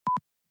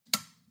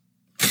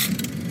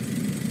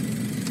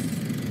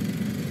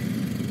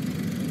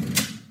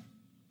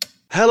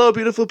Hello,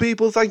 beautiful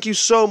people. Thank you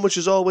so much,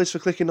 as always, for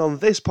clicking on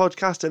this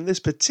podcast and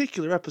this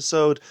particular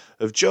episode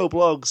of Joe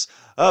Blogs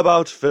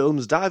about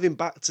films, diving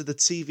back to the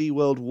TV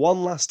world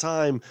one last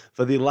time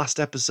for the last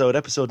episode,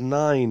 episode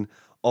 9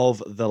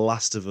 of The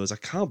Last of Us. I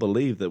can't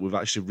believe that we've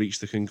actually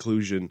reached the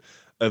conclusion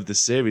of the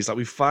series. Like,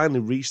 we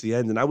finally reached the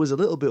end, and I was a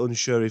little bit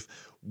unsure if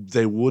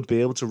they would be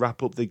able to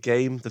wrap up the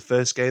game, the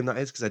first game that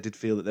is, because I did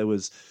feel that there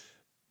was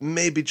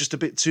maybe just a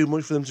bit too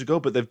much for them to go,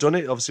 but they've done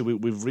it. Obviously,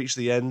 we've reached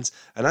the end,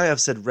 and I have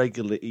said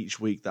regularly each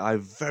week that I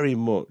very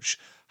much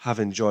have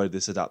enjoyed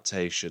this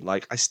adaptation.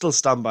 Like, I still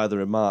stand by the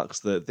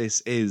remarks that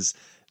this is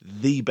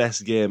the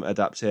best game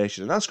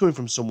adaptation, and that's coming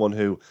from someone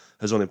who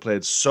has only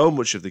played so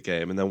much of the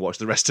game and then watched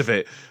the rest of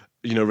it,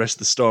 rest of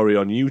the story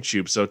on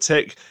YouTube. So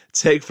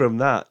take from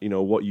that,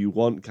 what you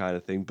want kind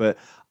of thing. But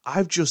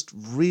I've just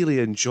really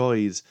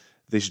enjoyed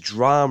this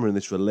drama and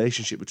this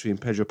relationship between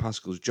Pedro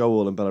Pascal's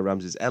Joel and Bella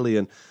Ramsey's Ellie,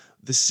 and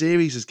the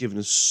series has given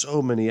us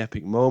so many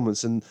epic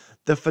moments, and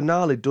the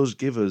finale does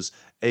give us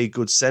a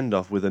good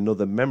send-off with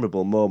another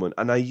memorable moment.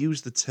 And I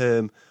use the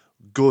term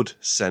good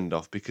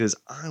send-off because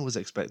I was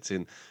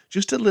expecting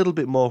just a little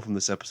bit more from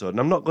this episode. And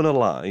I'm not going to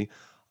lie,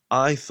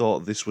 I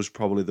thought this was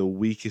probably the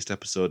weakest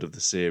episode of the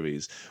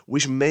series,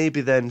 which maybe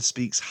then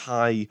speaks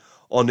high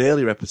on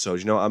earlier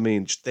episodes, you know what I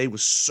mean? They were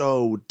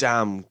so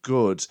damn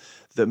good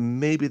that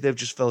maybe they've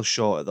just fell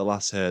short at the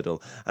last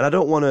hurdle. And I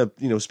don't want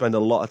to, spend a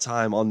lot of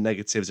time on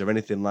negatives or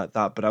anything like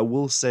that, but I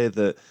will say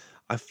that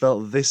I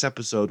felt this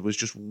episode was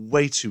just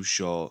way too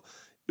short.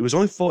 It was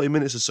only 40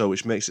 minutes or so,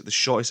 which makes it the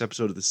shortest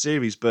episode of the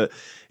series, but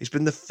it's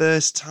been the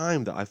first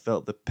time that I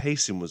felt the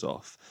pacing was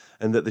off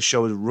and that the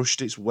show had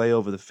rushed its way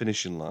over the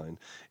finishing line.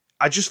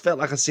 I just felt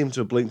like I seemed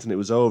to have blinked and it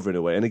was over in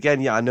a way. And again,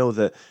 yeah, I know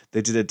that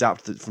they did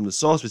adapt it from the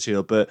source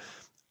material, but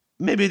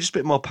maybe just a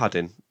bit more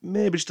padding.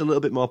 Maybe just a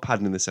little bit more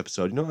padding in this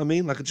episode. You know what I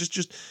mean? Like, I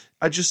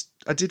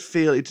did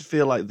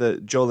feel like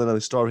the Joel and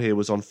Ellie's story here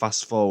was on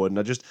fast forward, and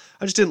I just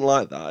didn't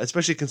like that,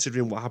 especially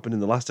considering what happened in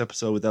the last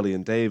episode with Ellie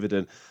and David.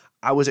 And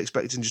I was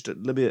expecting just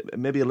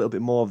maybe a little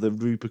bit more of the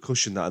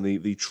repercussion that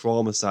and the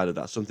trauma side of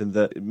that, something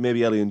that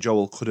maybe Ellie and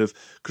Joel could have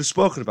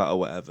spoken about or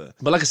whatever.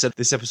 But like I said,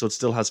 this episode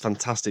still has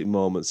fantastic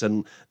moments,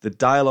 and the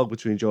dialogue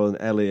between Joel and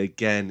Ellie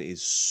again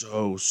is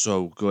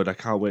so good. I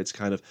can't wait to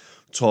kind of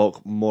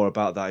talk more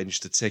about that in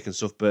just a tick and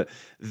stuff. But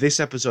this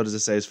episode, as I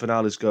say, as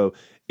finales go,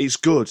 it's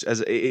good.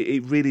 As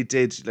it really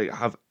did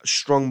have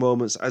strong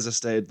moments. As I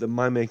stated, that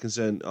my main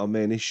concern or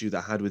main issue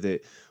that I had with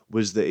it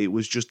was that it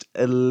was just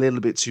a little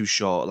bit too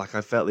short. Like,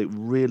 I felt it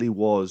really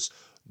was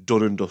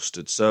done and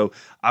dusted. So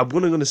I'm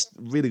really going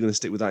to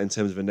stick with that in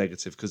terms of a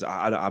negative, because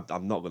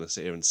I'm not going to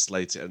sit here and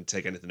slate it and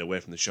take anything away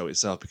from the show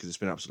itself, because it's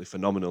been absolutely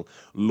phenomenal.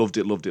 Loved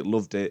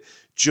it.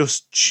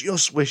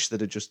 Just wish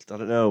that it just, I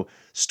don't know,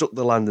 stuck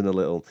the landing a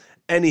little.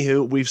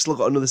 Anywho, we've still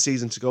got another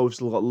season to go. We've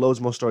still got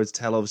loads more stories to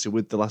tell, obviously,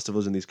 with The Last of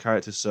Us and these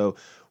characters. So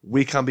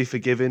we can be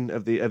forgiving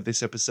of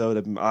this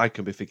episode. I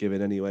can be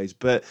forgiving anyways.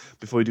 But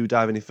before we do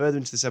dive any further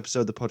into this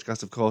episode, the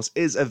podcast, of course,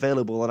 is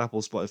available on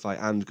Apple, Spotify,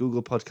 and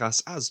Google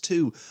Podcasts, as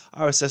to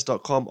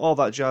RSS.com, all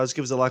that jazz.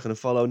 Give us a like and a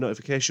follow,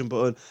 notification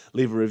button,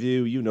 leave a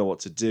review. You know what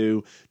to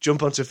do.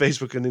 Jump onto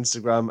Facebook and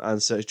Instagram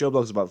and search Joe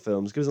Blogs About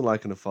Films. Give us a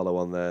like and a follow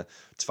on there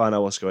to find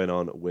out what's going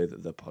on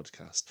with the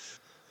podcast.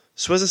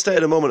 So as I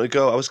stated a moment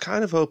ago, I was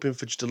kind of hoping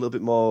for just a little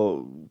bit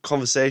more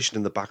conversation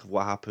in the back of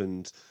what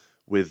happened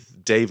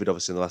with David,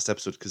 obviously, in the last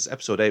episode, because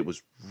episode 8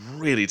 was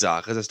really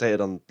dark. As I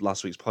stated on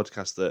last week's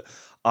podcast, that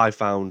I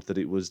found that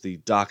it was the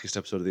darkest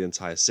episode of the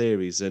entire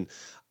series, and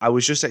I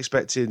was just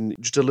expecting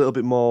just a little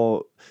bit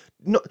more.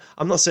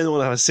 I'm not saying I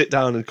want to have a sit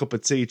down and a cup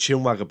of tea,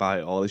 chinwag about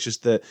it all. It's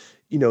just that,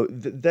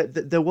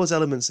 there was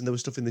elements and there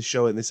was stuff in the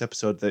show in this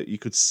episode that you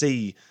could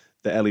see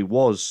that Ellie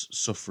was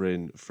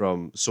suffering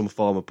from some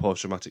form of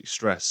post-traumatic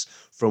stress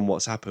from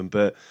what's happened.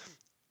 But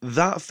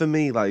that, for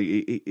me, like,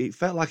 it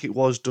felt like it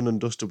was done and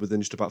dusted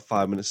within just about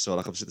 5 minutes or so.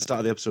 Like, obviously, at the start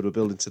of the episode, we're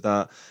building to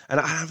that. And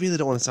I really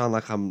don't want to sound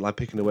like I'm like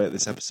picking away at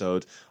this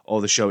episode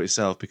or the show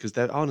itself, because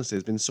honestly,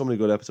 there's been so many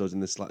good episodes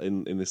in this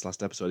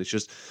last episode. It's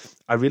just,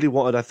 I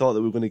thought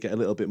that we were going to get a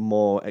little bit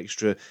more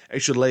extra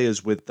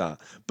layers with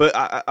that. But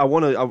I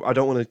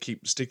don't want to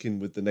keep sticking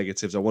with the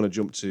negatives. I want to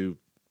jump to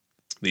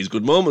these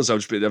good moments I've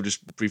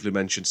just briefly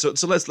mentioned. So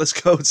let's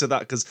go to that,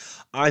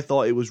 because I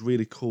thought it was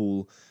really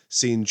cool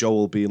seeing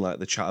Joel being like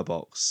the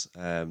chatterbox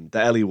that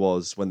Ellie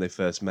was when they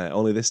first met.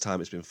 Only this time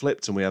it's been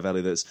flipped, and we have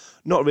Ellie that's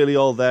not really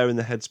all there in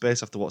the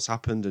headspace after what's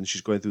happened, and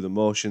she's going through the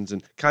motions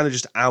and kind of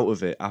just out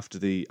of it after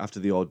the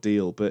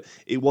ordeal. But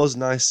it was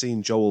nice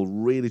seeing Joel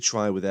really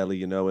try with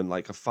Ellie, and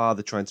like a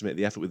father trying to make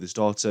the effort with his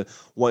daughter,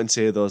 wanting to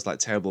hear those like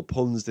terrible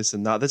puns, this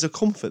and that. There's a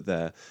comfort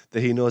there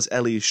that he knows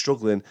Ellie is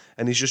struggling,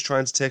 and he's just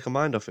trying to take her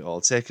mind off it all,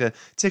 take her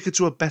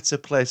to a better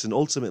place, and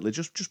ultimately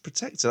just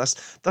protect her.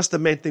 That's the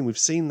main thing. We've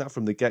seen that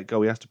from the get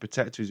go. He has to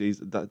protect her.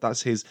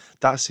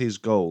 That's his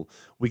goal.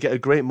 We get a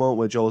great moment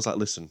where Joel's like,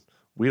 listen,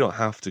 we don't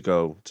have to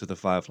go to the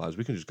Fireflies.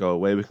 We can just go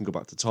away. We can go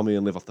back to Tommy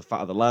and live off the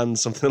fat of the land,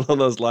 something along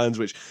those lines,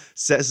 which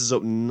sets us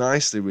up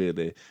nicely,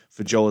 really,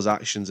 for Joel's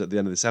actions at the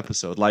end of this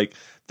episode. Like,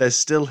 there's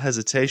still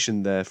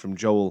hesitation there from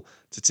Joel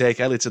to take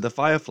Ellie to the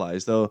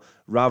Fireflies, though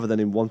rather than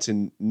him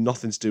wanting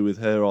nothing to do with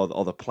her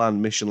or the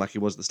planned mission like he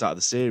was at the start of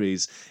the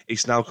series,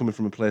 it's now coming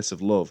from a place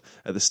of love.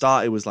 At the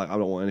start, it was like, I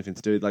don't want anything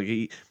to do with it.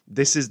 Like,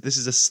 this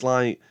is a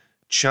slight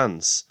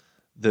chance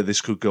that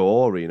this could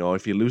go awry,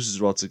 if he loses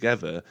her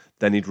altogether,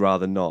 then he'd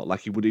rather not.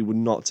 Like, he would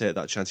not take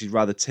that chance. He'd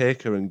rather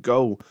take her and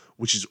go,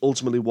 which is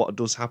ultimately what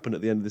does happen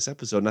at the end of this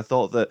episode. And I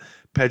thought that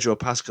Pedro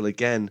Pascal,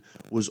 again,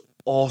 was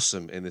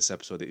awesome in this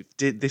episode.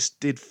 This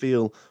did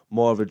feel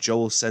more of a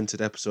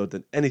Joel-centered episode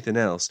than anything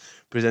else,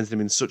 presenting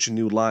him in such a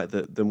new light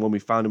than when we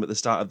found him at the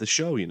start of the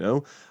show,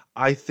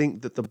 I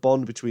think that the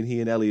bond between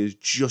he and Ellie is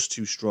just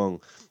too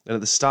strong. And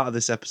at the start of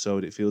this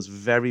episode, it feels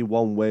very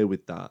one way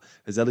with that,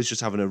 as Ellie's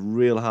just having a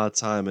real hard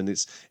time. And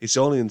it's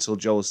only until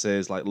Joel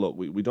says, like, look,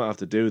 we don't have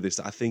to do this,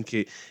 that I think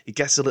it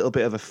gets a little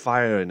bit of a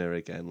fire in her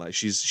again. Like,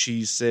 she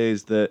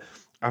says that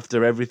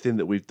after everything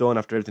that we've done,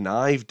 after everything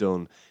I've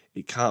done,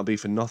 it can't be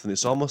for nothing.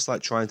 It's almost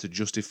like trying to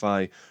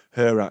justify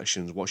her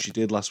actions, what she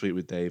did last week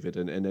with David,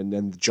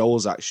 and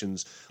Joel's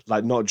actions,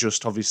 like, not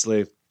just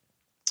obviously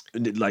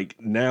like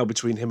now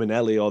between him and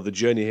Ellie, or the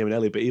journey of him and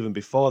Ellie, but even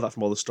before that,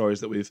 from all the stories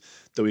that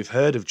we've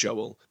heard of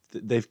Joel,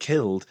 they've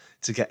killed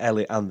to get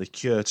Ellie and the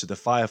cure to the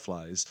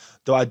Fireflies.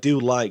 Though I do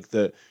like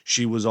that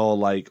she was all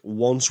like,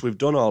 once we've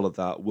done all of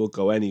that, we'll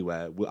go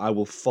anywhere. I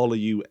will follow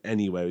you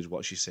anywhere, is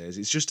what she says.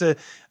 It's just a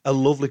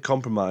lovely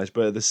compromise,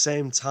 but at the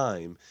same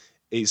time,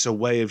 it's a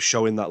way of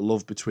showing that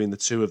love between the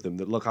two of them.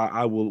 That, look,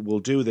 we'll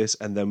do this,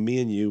 and then me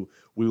and you,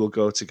 we will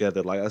go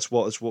together. Like, that's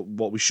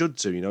what we should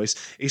do.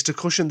 It's to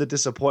cushion the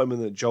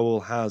disappointment that Joel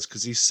has,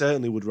 because he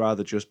certainly would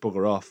rather just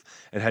bugger off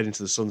and head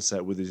into the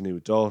sunset with his new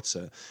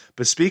daughter.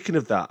 But speaking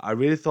of that, I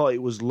really thought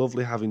it was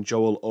lovely having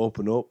Joel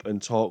open up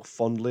and talk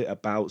fondly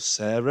about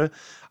Sarah.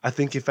 I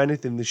think, if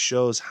anything, this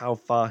shows how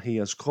far he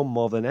has come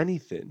more than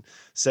anything.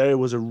 Sarah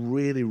was a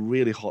really,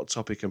 really hot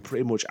topic and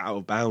pretty much out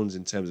of bounds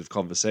in terms of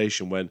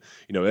conversation when,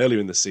 earlier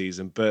in the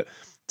season. But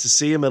to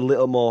see him a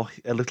little more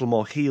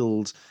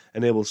healed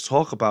and able to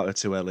talk about her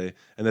to Ellie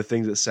and the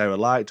things that Sarah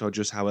liked, or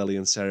just how Ellie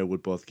and Sarah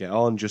would both get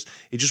on,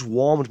 it just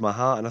warmed my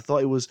heart. And I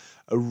thought it was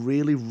a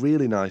really,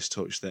 really nice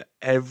touch that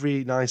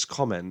every nice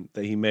comment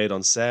that he made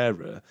on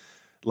Sarah,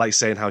 like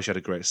saying how she had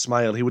a great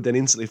smile, he would then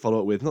instantly follow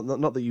up with,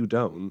 not that you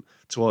don't,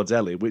 towards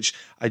Ellie, which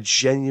I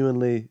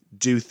genuinely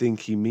do think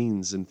he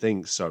means and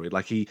thinks,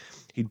 like he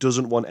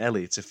doesn't want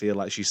Ellie to feel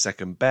like she's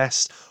second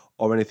best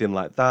or anything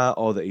like that,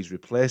 or that he's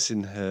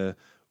replacing her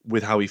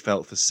with how he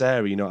felt for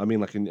Sarah, you know what I mean?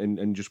 Like,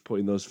 and just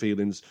putting those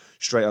feelings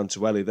straight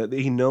onto Ellie. That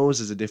he knows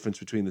there's a difference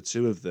between the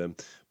two of them,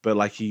 but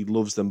like he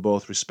loves them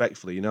both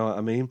respectfully, you know what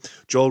I mean?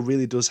 Joel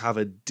really does have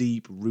a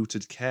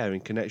deep-rooted care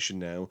and connection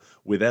now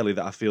with Ellie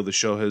that I feel the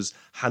show has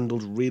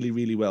handled really,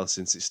 really well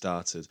since it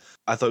started.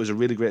 I thought it was a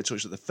really great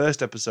touch that the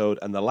first episode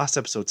and the last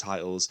episode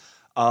titles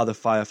are the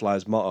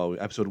Fireflies' motto,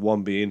 episode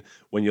 1 being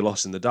When You're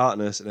Lost in the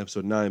Darkness, and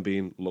episode 9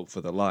 being Look for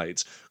the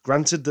Light.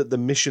 Granted that the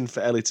mission for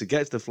Ellie to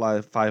get to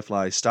the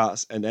Fireflies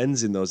starts and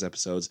ends in those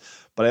episodes,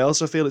 but I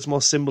also feel it's more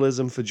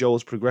symbolism for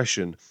Joel's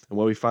progression and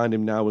where we find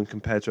him now when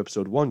compared to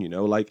episode 1,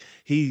 like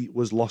he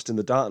was lost in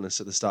the darkness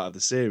at the start of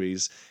the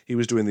series. He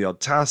was doing the odd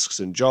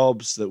tasks and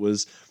jobs that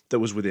was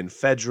within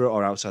Fedra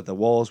or outside the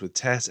walls with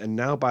Tess, and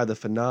now by the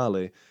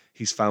finale,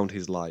 he's found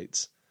his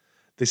light.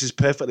 This is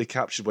perfectly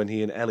captured when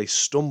he and Ellie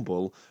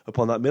stumble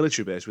upon that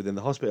military base within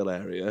the hospital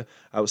area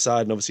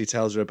outside, and obviously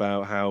tells her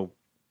about how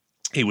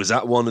he was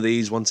at one of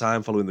these one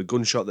time following the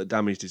gunshot that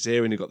damaged his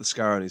ear and he got the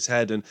scar on his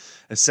head, and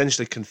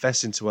essentially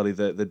confessing to Ellie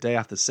that the day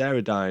after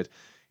Sarah died,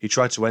 he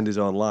tried to end his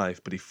own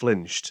life, but he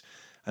flinched.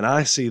 And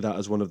I see that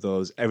as one of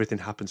those everything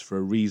happens for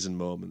a reason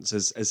moments.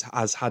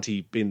 As had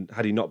he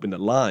not been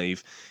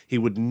alive, he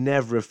would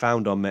never have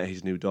found or met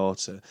his new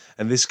daughter.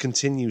 And this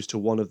continues to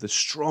one of the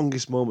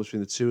strongest moments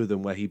between the two of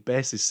them, where he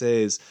basically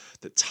says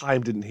that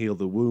time didn't heal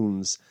the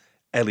wounds,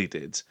 Ellie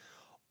did.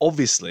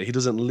 Obviously, he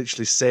doesn't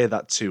literally say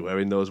that to her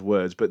in those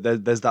words, but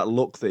there's that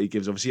look that he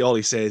gives. Obviously, all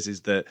he says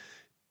is that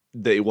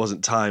it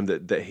wasn't time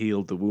that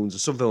healed the wounds or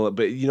something like that.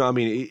 But you know what I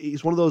mean?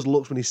 It's one of those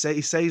looks when he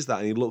says that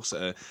and he looks at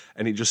her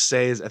and it just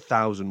says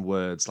 1,000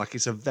 words. Like,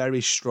 it's a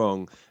very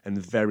strong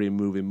and very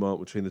moving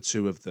moment between the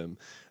two of them.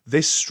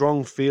 This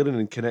strong feeling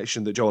and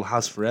connection that Joel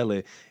has for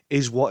Ellie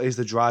is what is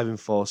the driving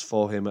force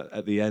for him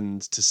at the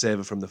end to save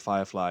her from the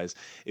Fireflies.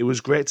 It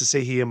was great to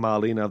see he and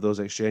Marlene have those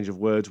exchange of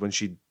words when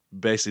she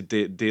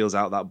basically deals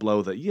out that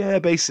blow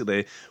that,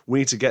 basically, we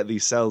need to get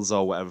these cells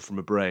or whatever from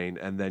a brain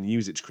and then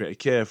use it to create a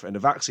cure and a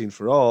vaccine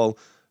for all,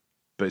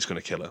 but it's going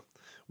to kill her.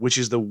 Which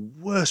is the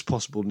worst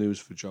possible news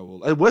for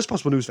Joel. Worst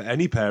possible news for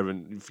any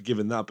parent, for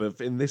given that, but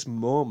in this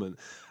moment,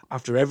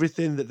 after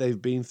everything that they've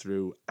been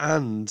through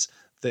and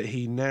that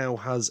he now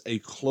has a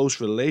close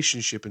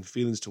relationship and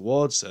feelings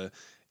towards her,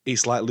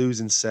 it's like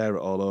losing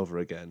Sarah all over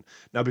again.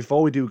 Now,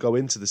 before we do go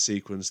into the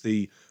sequence,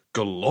 the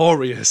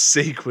glorious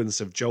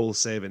sequence of Joel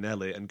saving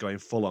Ellie and going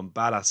full on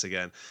badass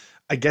again,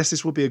 I guess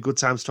this would be a good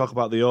time to talk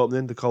about the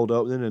opening, the cold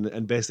opening,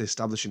 and basically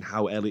establishing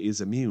how Ellie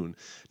is immune.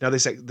 Now,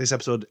 this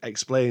episode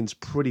explains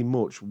pretty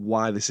much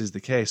why this is the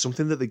case,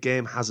 something that the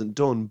game hasn't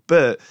done,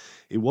 but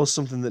it was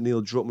something that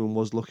Neil Druckmann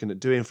was looking at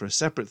doing for a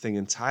separate thing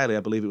entirely. I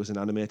believe it was an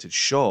animated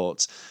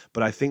short,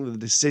 but I think that the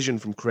decision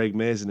from Craig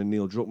Mazin and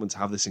Neil Druckmann to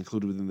have this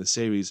included within the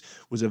series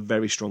was a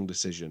very strong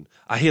decision.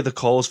 I hear the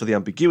calls for the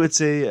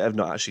ambiguity of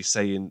not actually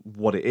saying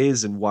what it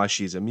is and why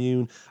she's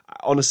immune.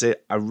 Honestly,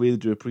 I really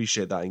do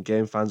appreciate that, and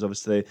game fans,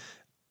 obviously,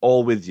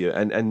 all with you,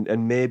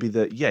 and maybe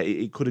that, yeah,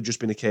 it could have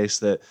just been a case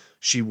that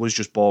she was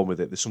just born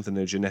with it, there's something in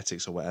her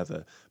genetics or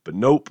whatever, but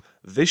nope,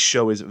 this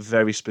show is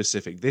very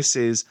specific. This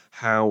is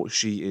how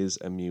she is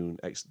immune.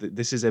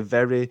 This is a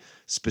very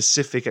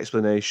specific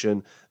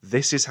explanation.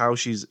 This is how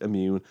she's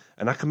immune,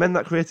 and I commend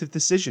that creative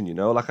decision, you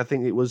know, like, I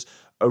think it was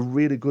a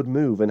really good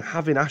move, and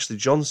having Ashley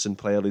Johnson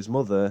play Ellie's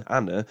mother,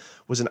 Anna,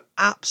 was an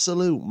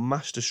absolute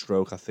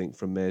masterstroke, I think,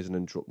 from Mazin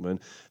and Druckmann.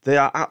 They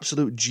are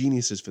absolute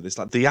geniuses for this.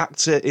 Like, the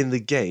actor in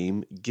the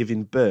game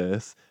giving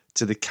birth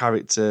to the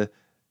character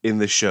in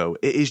the show.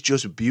 It is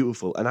just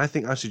beautiful, and I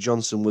think Ashley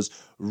Johnson was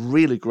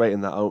really great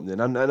in that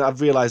opening, and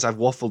I've realised I've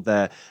waffled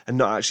there and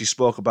not actually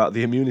spoke about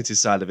the immunity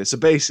side of it. So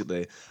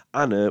basically,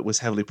 Anna was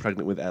heavily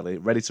pregnant with Ellie,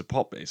 ready to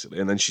pop, basically,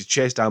 and then she's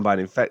chased down by an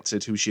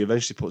infected who she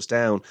eventually puts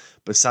down,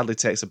 but sadly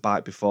takes a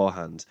bite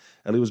beforehand.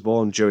 Ellie was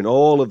born during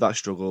all of that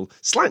struggle.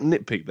 Slight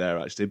nitpick there,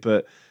 actually,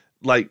 but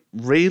like,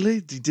 really?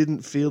 You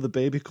didn't feel the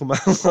baby come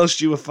out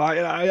whilst you were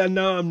fighting? I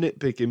know I'm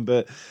nitpicking,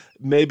 but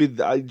maybe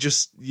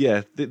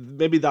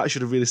maybe that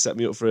should have really set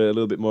me up for a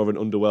little bit more of an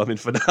underwhelming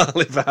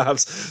finale,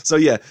 perhaps. So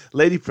yeah,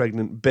 lady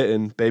pregnant,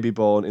 bitten, baby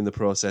born in the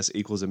process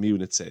equals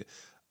immunity.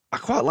 I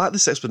quite like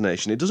this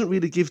explanation. It doesn't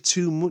really give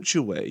too much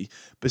away,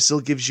 but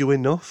still gives you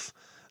enough.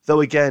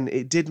 Though again,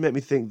 it did make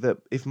me think that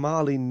if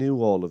Marlene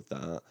knew all of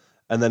that,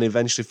 and then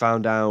eventually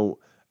found out,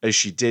 as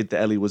she did,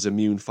 that Ellie was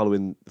immune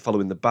following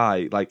the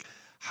bite, like,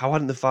 how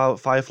hadn't the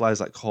Fireflies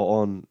like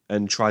caught on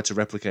and tried to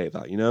replicate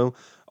that, you know?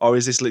 Or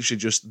is this literally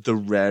just the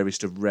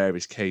rarest of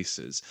rarest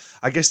cases?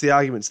 I guess the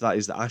argument to that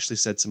is that Ashley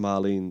said to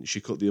Marlene she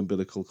cut the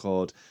umbilical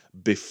cord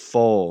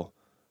before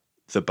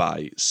the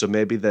bite, so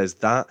maybe there's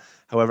that.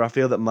 However, I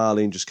feel that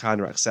Marlene just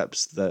kind of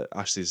accepts that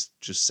Ashley's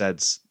just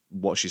said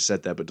what she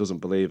said there, but doesn't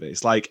believe it.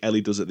 It's like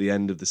Ellie does at the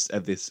end of this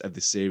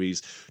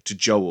series to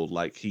Joel.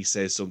 Like, he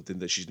says something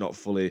that she's not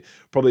fully,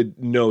 probably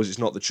knows it's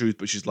not the truth,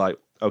 but she's like,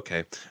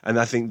 okay. And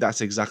I think that's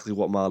exactly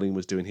what Marlene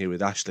was doing here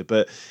with Ashley.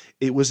 But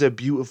it was a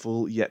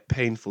beautiful yet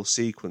painful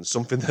sequence,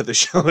 something that the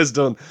show has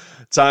done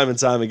time and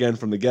time again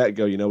from the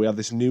get-go. You know, we have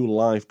this new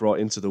life brought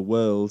into the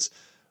world,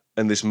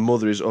 and this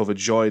mother is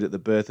overjoyed at the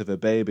birth of her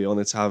baby,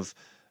 only to have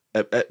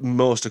at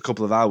most a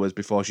couple of hours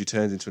before she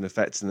turns into an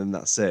effect, and then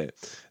that's it.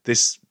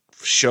 This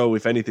show,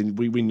 if anything,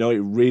 we know it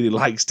really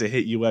likes to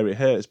hit you where it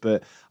hurts,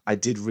 but I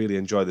did really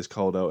enjoy this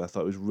cold out. I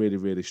thought it was really,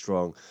 really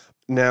strong.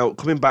 Now,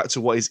 coming back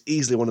to what is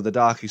easily one of the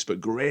darkest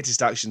but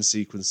greatest action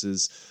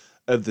sequences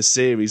of the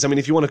series. I mean,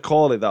 if you want to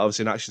call it that,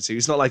 obviously an action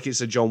sequence, it's not like it's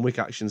a John Wick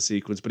action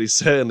sequence, but it's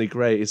certainly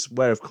great. It's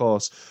where, of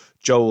course,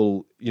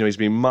 Joel, you know, he's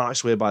being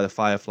marched away by the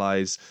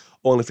Fireflies,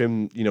 only for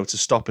him, you know, to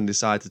stop and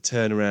decide to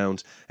turn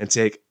around and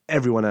take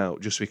everyone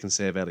out just so he can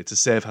save Ellie, to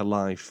save her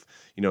life,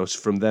 you know,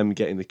 from them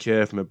getting the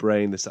cure from her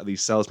brain,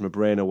 these cells from her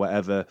brain or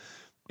whatever.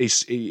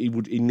 He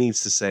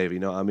needs to save, you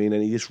know what I mean?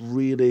 And he just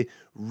really,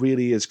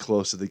 really is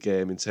close to the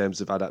game in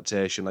terms of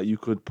adaptation. Like, you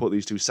could put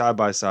these two side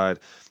by side,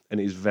 and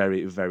it is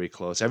very, very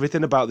close.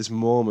 Everything about this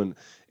moment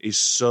is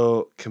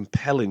so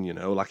compelling, you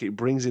know, like, it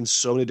brings in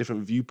so many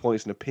different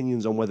viewpoints and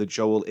opinions on whether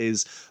Joel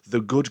is the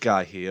good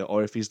guy here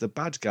or if he's the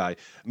bad guy.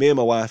 Me and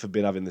my wife have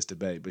been having this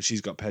debate, but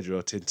she's got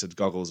Pedro tinted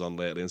goggles on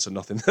lately, and so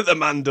nothing that the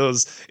man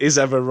does is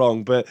ever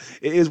wrong. But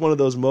it is one of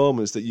those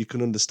moments that you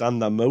can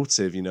understand that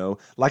motive, you know,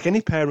 like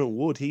any parent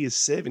would. He is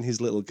saving his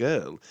little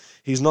girl.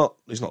 He's not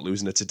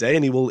losing her today,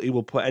 and he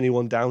will put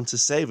anyone down to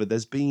save her.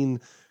 There's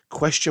been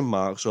question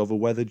marks over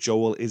whether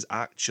Joel is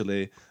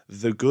actually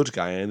the good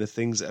guy, and the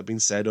things that have been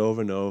said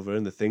over and over,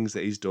 and the things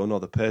that he's done, or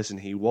the person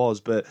he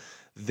was. But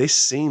this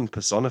scene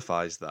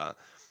personifies that.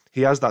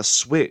 He has that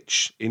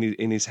switch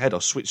in his head,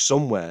 or switch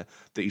somewhere,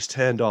 that he's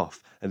turned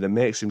off, and that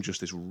makes him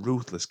just this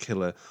ruthless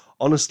killer.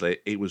 Honestly,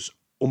 it was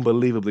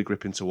unbelievably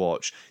gripping to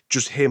watch.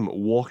 Just him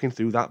walking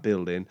through that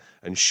building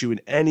and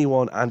shooting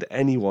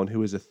anyone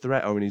who is a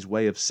threat or in his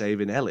way of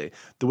saving Ellie.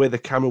 The way the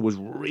camera was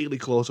really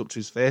close up to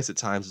his face at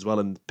times as well,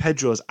 and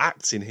Pedro's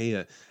acting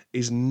here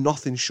is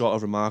nothing short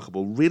of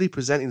remarkable, really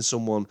presenting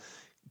someone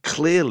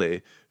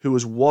clearly who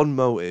has one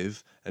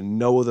motive and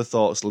no other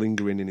thoughts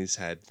lingering in his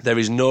head. There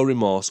is no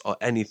remorse or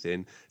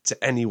anything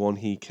to anyone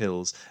he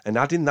kills, and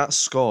adding that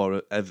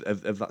score of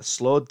that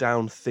slowed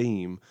down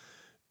theme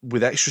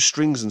with extra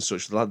strings and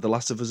such, The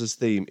Last of Us'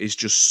 theme, is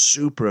just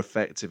super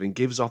effective and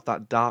gives off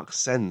that dark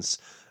sense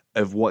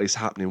of what is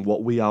happening,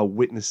 what we are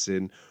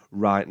witnessing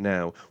right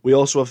now. We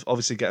also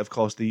obviously get, of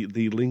course, the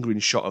lingering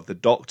shot of the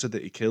doctor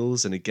that he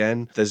kills, and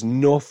again, there's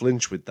no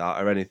flinch with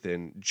that or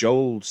anything.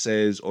 Joel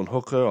says,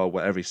 unhook her, or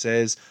whatever he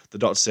says. The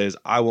doctor says,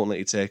 I won't let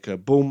you take her.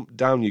 Boom,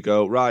 down you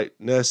go. Right,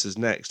 nurses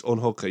next,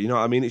 unhook her. You know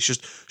what I mean? It's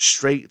just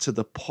straight to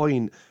the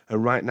point,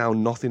 and right now,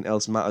 nothing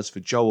else matters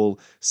for Joel.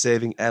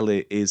 Saving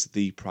Ellie is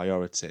the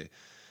priority.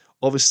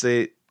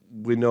 Obviously,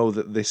 we know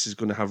that this is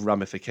going to have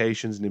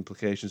ramifications and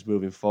implications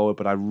moving forward,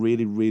 but I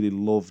really, really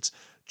loved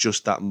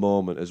just that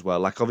moment as well.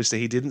 Like, obviously,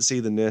 he didn't see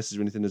the nurses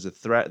or anything as a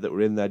threat that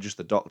were in there, just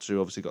the doctor who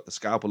obviously got the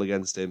scalpel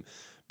against him.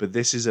 But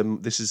this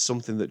is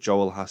something that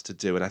Joel has to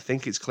do. And I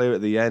think it's clear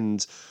at the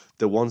end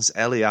that once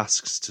Ellie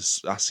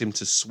asks him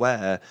to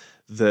swear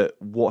that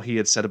what he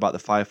had said about the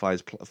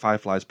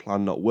Fireflies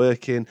plan not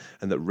working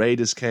and that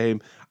raiders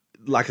came,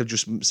 like I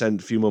just said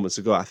a few moments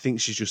ago, I think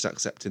she's just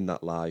accepting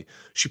that lie.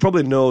 She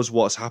probably knows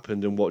what's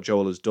happened and what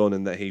Joel has done,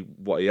 and that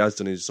what he has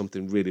done is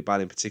something really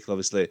bad, in particular,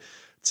 obviously,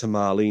 to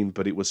Marlene,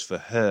 but it was for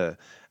her.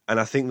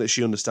 And I think that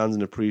she understands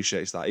and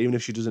appreciates that. Even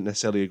if she doesn't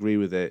necessarily agree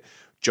with it,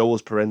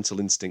 Joel's parental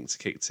instincts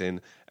kicked in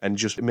and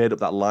just made up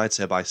that lie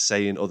to her by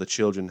saying other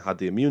children had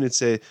the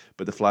immunity,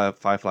 but the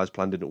Fireflies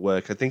plan didn't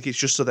work. I think it's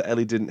just so that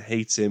Ellie didn't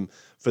hate him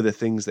for the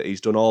things that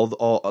he's done,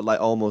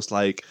 almost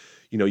like,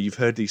 you know, you've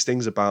heard these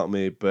things about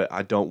me, but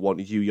I don't want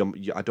you.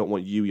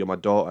 You're my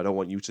daughter. I don't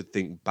want you to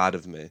think bad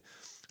of me.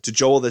 To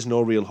Joel, there's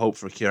no real hope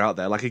for a cure out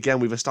there. Like, again,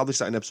 we've established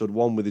that in episode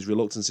 1 with his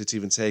reluctance to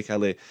even take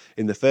Ellie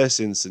in the first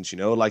instance, you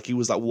know? Like, he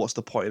was like, what's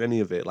the point in any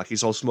of it? Like,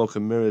 it's all smoke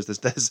and mirrors.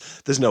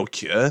 There's no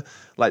cure.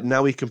 Like,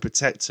 now he can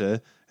protect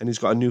her, and he's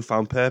got a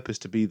newfound purpose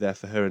to be there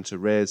for her and to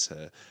raise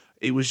her.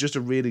 It was just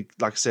a really,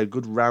 like I said,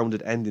 good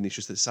rounded ending. It's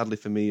just that sadly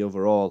for me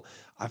overall,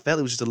 I felt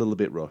it was just a little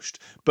bit rushed.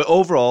 But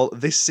overall,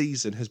 this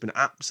season has been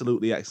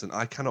absolutely excellent.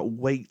 I cannot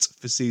wait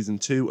for season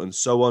 2 and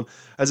so on.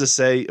 As I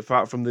say,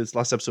 apart from this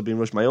last episode being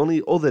rushed, my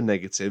only other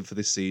negative for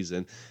this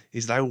season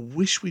is that I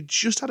wish we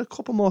just had a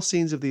couple more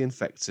scenes of the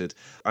infected.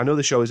 I know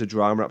the show is a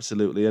drama,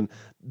 absolutely, and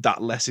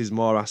that less is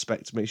more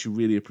aspect makes you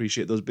really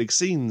appreciate those big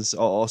scenes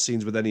or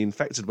scenes with any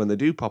infected when they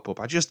do pop up.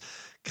 I just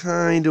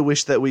kind of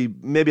wish that we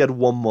maybe had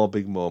one more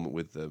big moment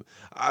with them.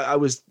 I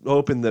was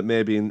hoping that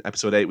maybe in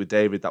episode 8 with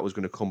David that was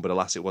going to come, but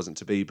alas, it wasn't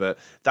to be. But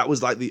that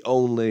was like the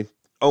only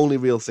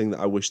real thing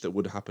that I wish that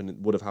would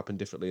have happened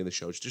differently in the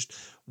show. It's just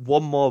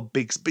one more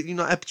big, but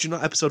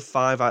episode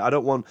 5. I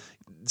don't want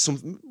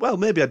some. Well,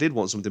 maybe I did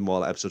want something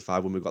more like episode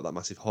 5 when we got that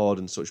massive horde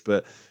and such.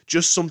 But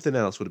just something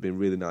else would have been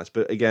really nice.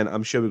 But again,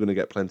 I'm sure we're going to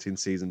get plenty in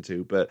season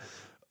 2. But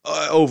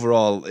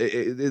overall,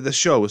 the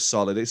show was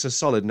solid. It's a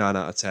solid 9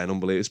 out of 10.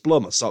 Unbelievable. It's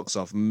blown my socks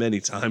off many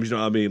times. You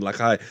know what I mean?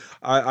 Like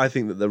I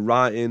think that the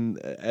writing,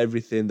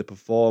 everything, the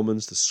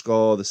performance, the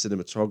score, the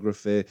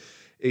cinematography,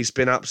 it's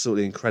been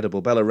absolutely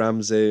incredible. Bella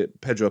Ramsey,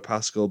 Pedro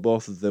Pascal,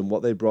 both of them,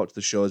 what they brought to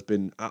the show has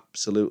been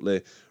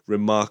absolutely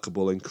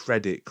remarkable. And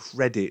credit,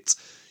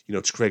 you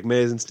know, to Craig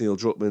Mazin, to Neil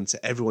Druckmann,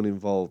 to everyone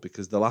involved,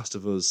 because The Last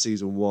of Us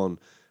season 1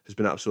 has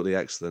been absolutely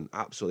excellent.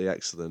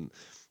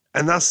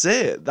 And that's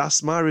it.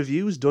 That's my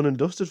reviews done and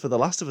dusted for The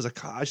Last of Us. I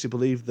can't actually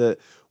believe that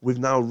we've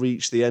now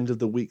reached the end of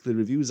the weekly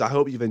reviews. I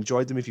hope you've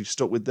enjoyed them. If you've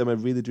stuck with them, I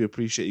really do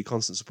appreciate your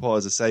constant support,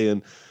 as I say.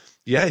 And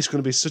yeah, it's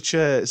going to be such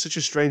a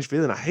strange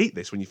feeling. I hate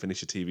this when you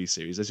finish a TV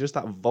series. There's just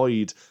that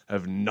void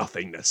of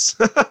nothingness.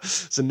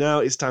 So now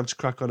it's time to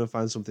crack on and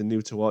find something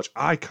new to watch.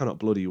 I cannot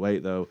bloody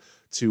wait, though,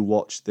 to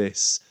watch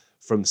this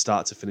from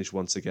start to finish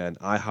once again.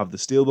 I have the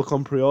Steelbook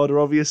on pre-order,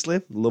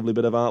 obviously. Lovely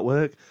bit of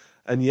artwork.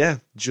 And yeah,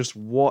 just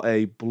what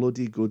a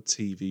bloody good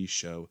TV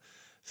show.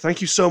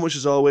 Thank you so much,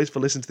 as always, for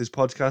listening to this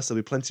podcast.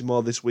 There'll be plenty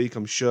more this week,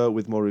 I'm sure,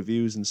 with more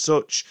reviews and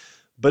such.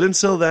 But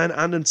until then,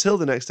 and until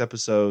the next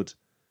episode,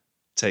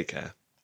 take care.